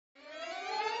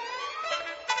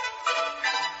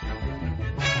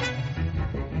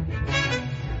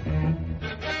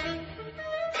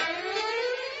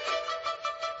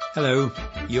Hello,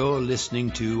 you're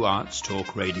listening to Arts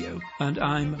Talk Radio, and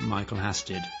I'm Michael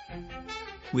Hasted.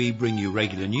 We bring you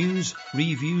regular news,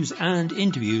 reviews and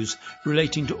interviews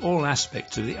relating to all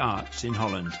aspects of the arts in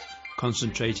Holland,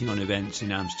 concentrating on events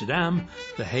in Amsterdam,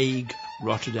 The Hague,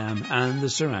 Rotterdam and the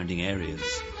surrounding areas.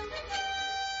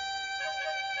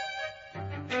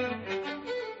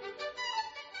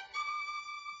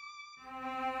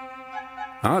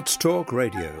 Arts Talk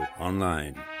Radio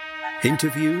online.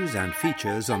 Interviews and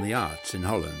features on the arts in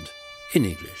Holland, in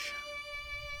English.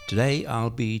 Today I'll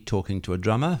be talking to a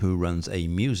drummer who runs a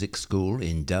music school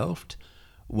in Delft,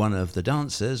 one of the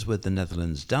dancers with the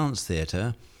Netherlands Dance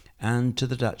Theatre, and to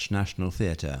the Dutch National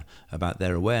Theatre about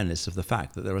their awareness of the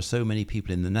fact that there are so many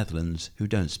people in the Netherlands who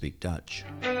don't speak Dutch.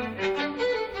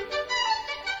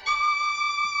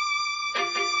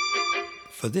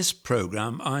 For this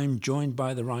programme, I'm joined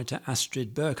by the writer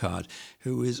Astrid Burkhardt,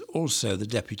 who is also the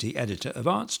deputy editor of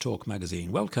Arts Talk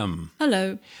magazine. Welcome.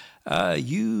 Hello.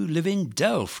 You live in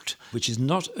Delft, which is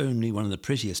not only one of the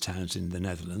prettiest towns in the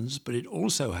Netherlands, but it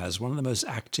also has one of the most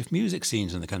active music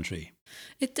scenes in the country.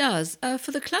 It does.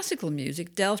 For the classical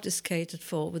music, Delft is catered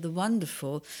for with a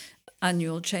wonderful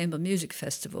annual Chamber Music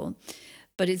Festival,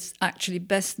 but it's actually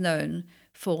best known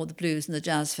for the Blues and the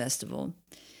Jazz Festival.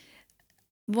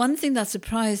 One thing that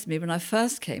surprised me when I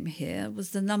first came here was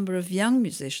the number of young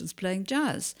musicians playing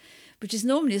jazz, which is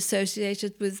normally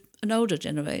associated with an older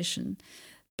generation.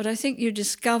 But I think you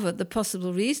discovered the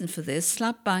possible reason for this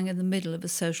slap bang in the middle of a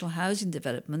social housing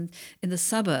development in the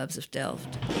suburbs of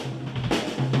Delft.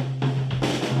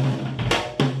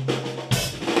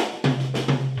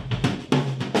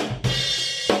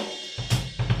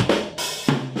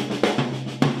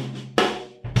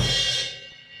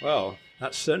 Well,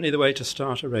 that's certainly the way to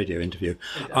start a radio interview.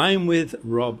 I'm with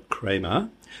Rob Kramer,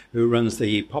 who runs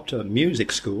the Popter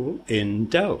Music School in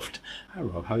Delft. Hi,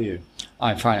 Rob. How are you?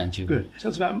 I'm fine, and you? Good. Tell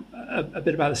us about a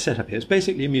bit about the setup here. It's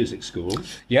basically a music school.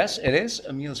 Yes, it is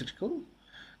a music school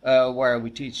where we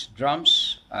teach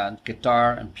drums and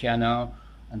guitar and piano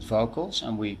and vocals,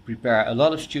 and we prepare a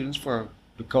lot of students for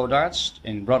the Codarts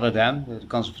in Rotterdam, the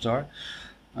conservatoire.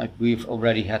 We've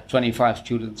already had 25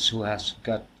 students who has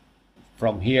got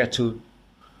from here to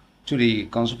the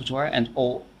conservatoire and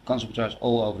all conservatoires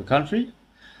all over the country.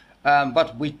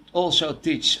 But we also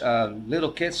teach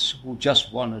little kids who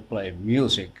just want to play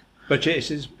music. But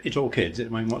it's all kids. I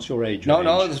mean, what's your age range?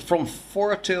 No, it's from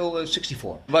 4 till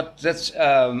 64. But that's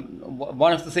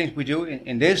one of the things we do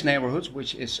in this neighborhood,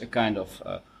 which is a kind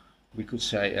of, we could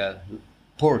say,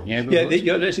 poor neighborhood.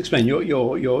 Yeah, let's explain. Your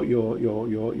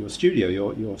studio,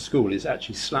 your school is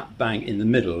actually slap bang in the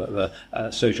middle of a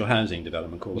social housing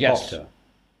development called the Popter.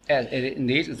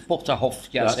 Indeed, it's Popterhof,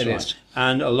 yes, That's it right. is.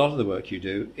 And a lot of the work you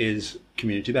do is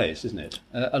community-based, isn't it?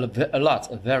 A lot,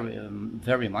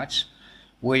 very much.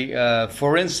 We,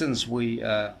 for instance, we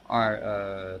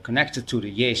are connected to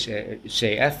the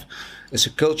JCF. It's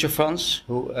a culture fund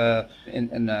where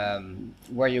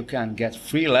you can get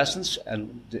free lessons,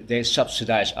 and they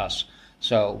subsidize us.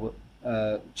 So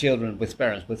children with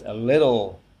parents with a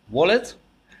little wallet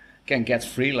can get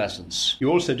free lessons.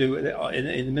 You also do,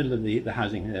 in the middle of the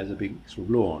housing, there's a big sort of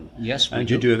lawn. Yes, we do.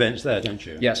 And you do events there, don't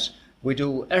you? Yes, we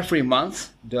do every month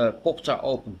the Popter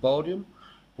Open Podium,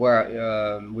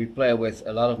 where we play with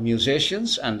a lot of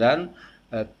musicians, and then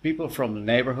people from the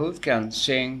neighborhood can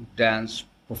sing, dance,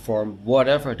 perform,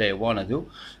 whatever they want to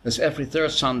do. It's every third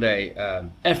Sunday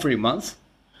every month.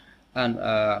 And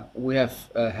we have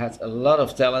had a lot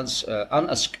of talents,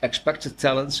 unexpected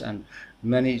talents, and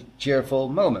many cheerful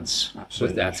moments.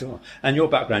 Absolutely, with that. Sure. And your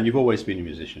background, you've always been a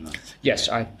musician, right? Yes,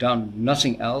 I've done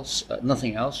nothing else. And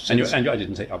I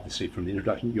didn't say, obviously, from the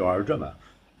introduction, you are a drummer.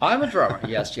 I'm a drummer,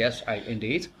 yes,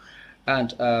 indeed.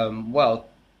 And,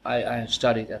 I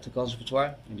studied at the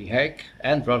conservatoire in The Hague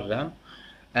and Rotterdam.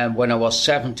 And when I was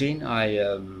 17,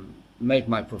 I made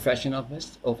my profession of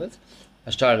it.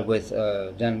 I started with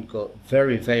then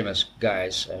very famous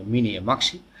guys, Mini and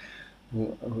Maxi,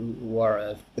 who are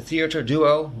a theater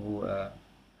duo who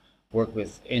work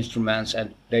with instruments,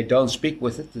 and they don't speak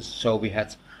with it, so we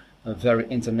had a very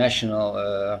international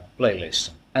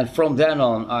playlist. And from then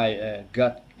on I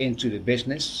got into the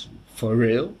business for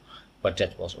real, but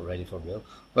that was already for real.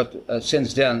 But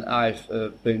since then I've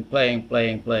been playing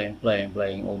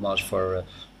almost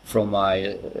from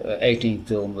my 18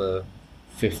 till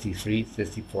 53,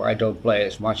 54. I don't play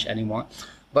as much anymore.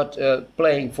 But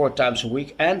playing 4 times a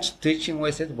week and teaching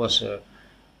with it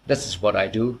that is what I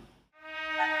do.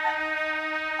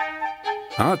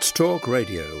 Arts Talk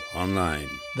Radio online.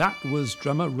 That was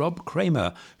drummer Rob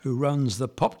Kramer, who runs the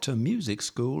Popter Music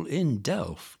School in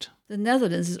Delft. The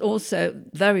Netherlands is also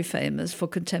very famous for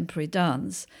contemporary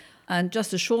dance. And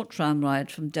just a short tram ride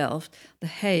from Delft, The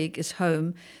Hague is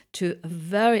home to a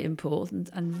very important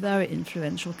and very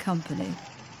influential company.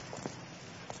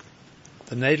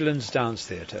 The Netherlands Dance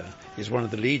Theatre is one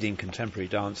of the leading contemporary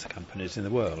dance companies in the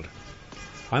world.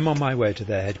 I'm on my way to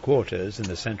their headquarters in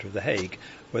the centre of The Hague,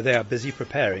 where they are busy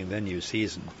preparing their new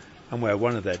season, and where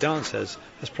one of their dancers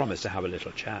has promised to have a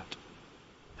little chat.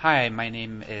 Hi, my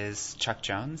name is Chuck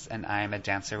Jones, and I'm a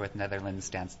dancer with Netherlands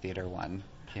Dance Theatre 1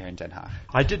 here in Den Haag.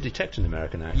 I did detect an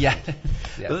American accent. Yeah.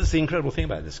 But that's the incredible thing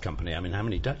about this company. I mean, how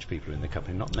many Dutch people are in the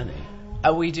company? Not many.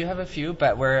 We do have a few,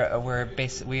 but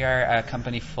we are a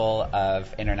company full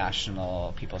of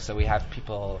international people. So we have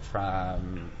people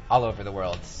from all over the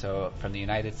world. So from the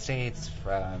United States,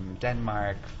 from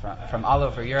Denmark, from all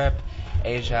over Europe,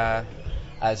 Asia,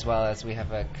 as well as we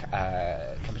have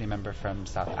a company member from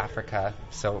South Africa.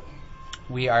 So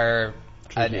we are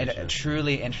a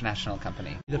truly international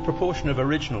company. The proportion of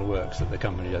original works that the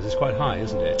company does is quite high,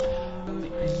 isn't it?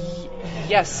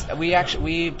 Yes,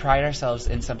 we pride ourselves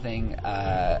in something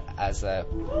as a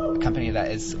company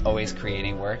that is always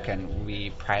creating work, and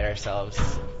we pride ourselves.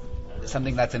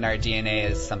 Something that's in our DNA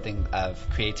is something of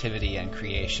creativity and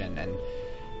creation, and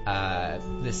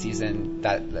this season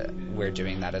that we're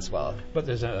doing that as well. But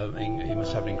you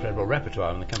must have an incredible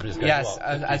repertoire, and the company's going yes, to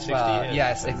 50, as well. Years,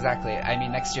 yes, exactly. I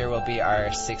mean, next year will be our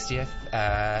 60th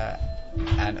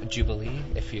and Jubilee,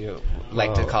 if you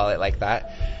like to call it like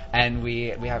that. And we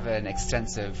have an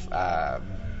extensive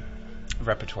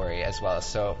repertory as well.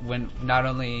 So not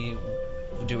only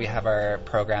do we have our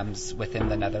programs within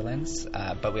the Netherlands,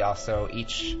 but we also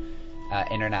each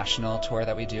international tour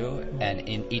that we do, and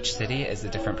in each city is a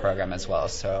different program as well.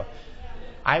 So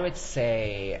I would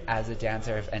say, as a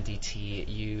dancer of NDT,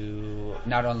 you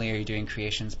not only are you doing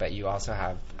creations, but you also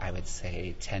have, I would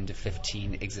say, 10 to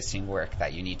 15 existing work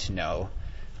that you need to know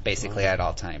basically at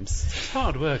all times. It's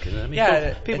hard work, isn't it? I mean,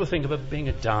 yeah, people think of being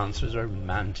a dancer as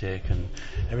romantic and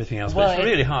everything else, but it's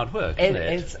really hard work, isn't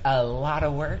it? It's a lot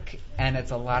of work, and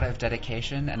it's a lot of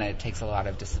dedication, and it takes a lot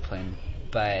of discipline.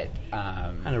 But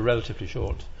and a relatively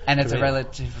short it's a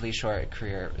relatively short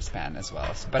career span as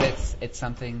well. But it's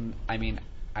something. I mean,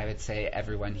 I would say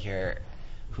everyone here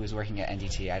who's working at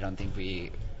NDT, I don't think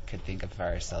we could think of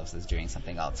ourselves as doing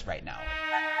something else right now.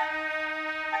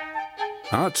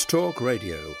 Arts Talk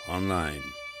Radio online.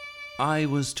 I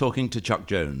was talking to Chuck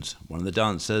Jones, one of the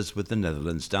dancers with the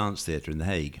Netherlands Dance Theatre in The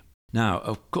Hague. Now,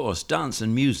 of course, dance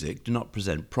and music do not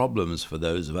present problems for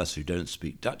those of us who don't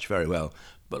speak Dutch very well,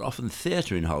 but often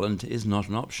theatre in Holland is not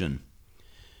an option.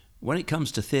 When it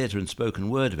comes to theatre and spoken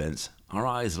word events, our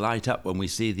eyes light up when we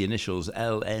see the initials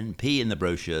LNP in the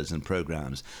brochures and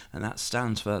programmes, and that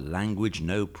stands for Language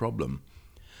No Problem.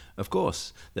 Of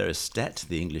course, there is STET,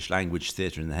 the English Language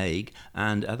Theatre in The Hague,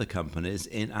 and other companies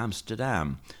in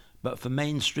Amsterdam, but for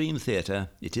mainstream theatre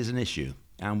it is an issue,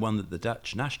 and one that the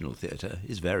Dutch National Theatre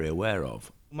is very aware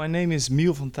of. My name is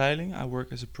Miel van Teiling. I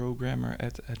work as a programmer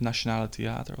at Nationale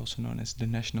Theater, also known as the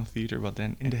National Theatre, but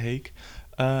then in The Hague.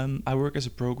 I work as a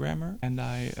programmer, and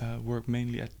I work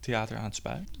mainly at Theater aan het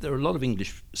Spui. There are a lot of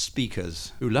English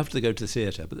speakers who love to go to the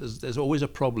theatre, but there's always a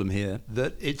problem here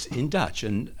that it's in Dutch,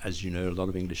 and as you know, a lot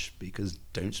of English speakers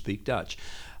don't speak Dutch.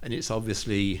 And it's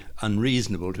obviously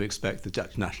unreasonable to expect the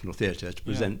Dutch National Theatre to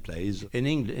present plays in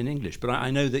English. But I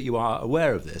know that you are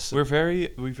aware of this. We're very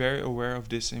aware of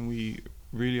this, and we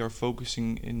really are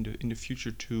focusing in the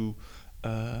future to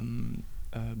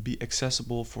be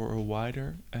accessible for a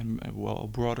wider and a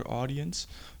broader audience.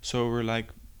 So we're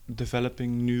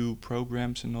developing new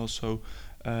programs and also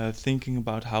thinking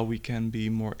about how we can be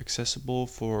more accessible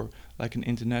for an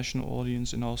international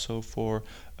audience and also for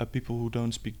people who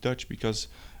don't speak Dutch, because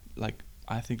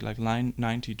I think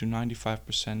 90 to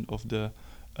 95% of the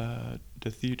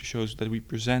theater shows that we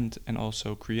present and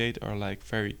also create are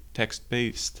very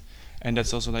text-based. And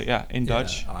that's also in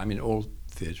Dutch. I mean, all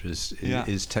theatre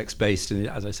is text-based, and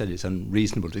as I said, it's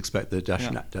unreasonable to expect the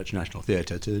Dutch National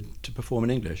Theatre to perform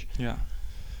in English. Yeah.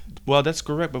 Well, that's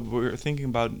correct, but we're thinking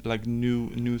about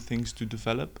new things to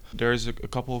develop. There's a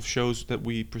couple of shows that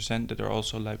we present that are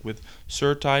also with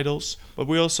surtitles, but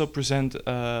we also present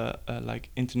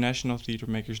international theatre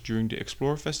makers during the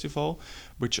Explore Festival,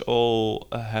 which all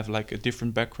have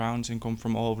different backgrounds and come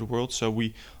from all over the world. So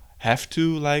we have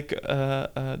to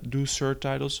do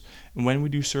surtitles, and when we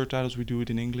do surtitles, we do it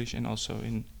in English and also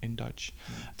in Dutch.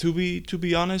 To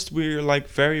be honest, we're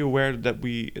very aware that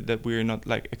we're not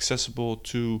accessible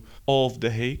to all of The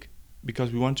Hague,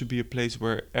 because we want to be a place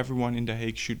where everyone in The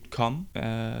Hague should come.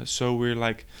 So we're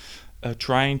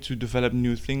trying to develop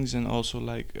new things and also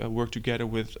like work together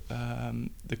with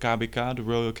the KBK, the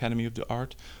Royal Academy of the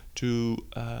Art, to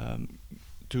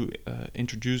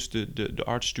introduce the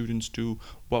art students to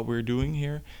what we're doing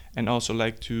here, and also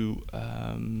like to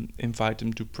invite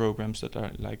them to programs that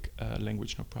are like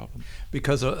Language No Problem.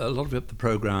 Because a lot of the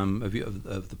program of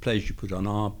the plays you put on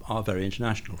are very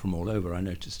international from all over. I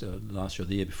noticed last year,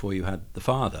 the year before, you had The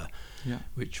Father,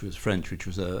 which was French, which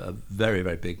was a very,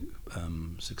 very big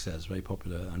success, very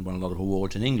popular, and won a lot of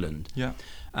awards in England. Yeah.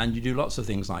 And you do lots of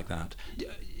things like that.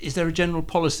 Is there a general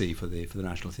policy for the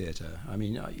National Theatre? I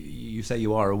mean, you say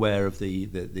you are aware of the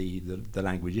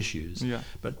language issues,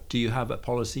 but do you have a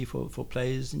policy for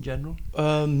plays in general?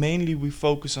 Mainly, we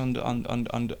focus on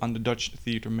the Dutch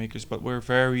theatre makers, but we're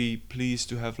very pleased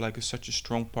to have like such a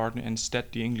strong partner, and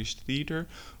Stad, the English Theatre,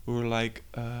 who are like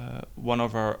one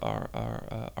of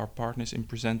our partners in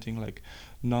presenting like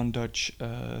non-Dutch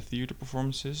theatre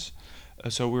performances.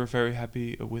 So we're very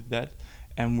happy with that.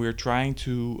 And we're trying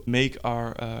to make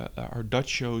our Dutch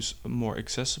shows more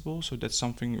accessible. So that's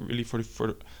something really for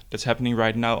that's happening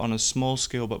right now on a small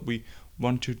scale, but we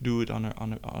want to do it on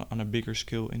a bigger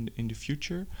scale in the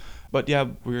future. But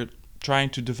yeah, we're trying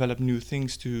to develop new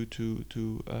things to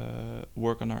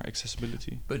work on our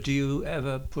accessibility. But do you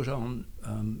ever put on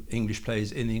English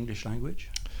plays in the English language?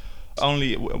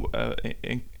 Only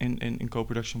in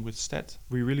co-production with Stad.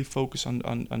 We really focus on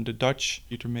the Dutch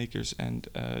theatre makers and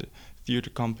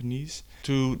theatre companies.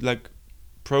 To like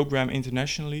program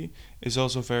internationally is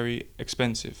also very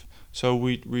expensive. So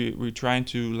we're trying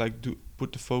to like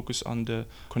put the focus on the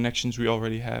connections we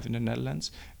already have in the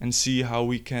Netherlands and see how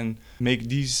we can make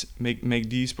these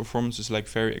performances like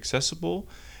very accessible.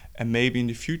 And maybe in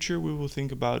the future we will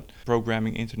think about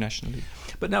programming internationally.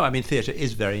 But no, I mean, theatre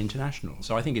is very international.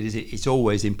 So I think it's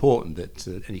always important that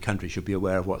any country should be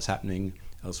aware of what's happening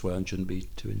elsewhere and shouldn't be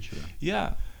too insular.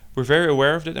 Yeah, we're very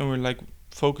aware of that, and we're like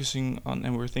focusing on,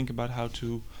 and we're thinking about how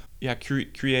to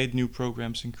create new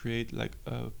programs and create like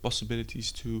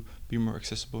possibilities to be more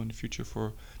accessible in the future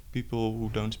for people who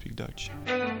don't speak Dutch.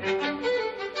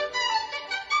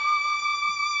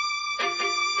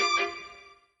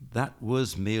 That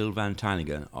was Miel van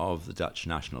Teiningen of the Dutch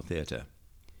National Theatre.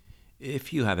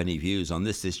 If you have any views on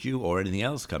this issue or anything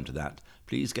else come to that,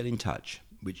 please get in touch,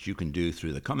 which you can do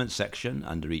through the comments section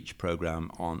under each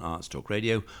programme on Arts Talk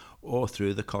Radio or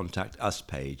through the Contact Us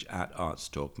page at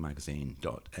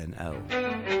artstalkmagazine.nl.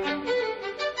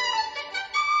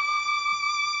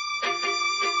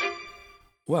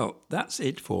 Well, that's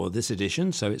it for this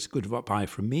edition, so it's goodbye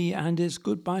from me and it's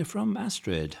goodbye from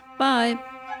Astrid. Bye.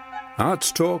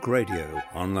 Arts Talk Radio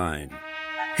online.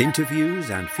 Interviews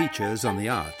and features on the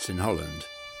arts in Holland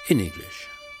in English.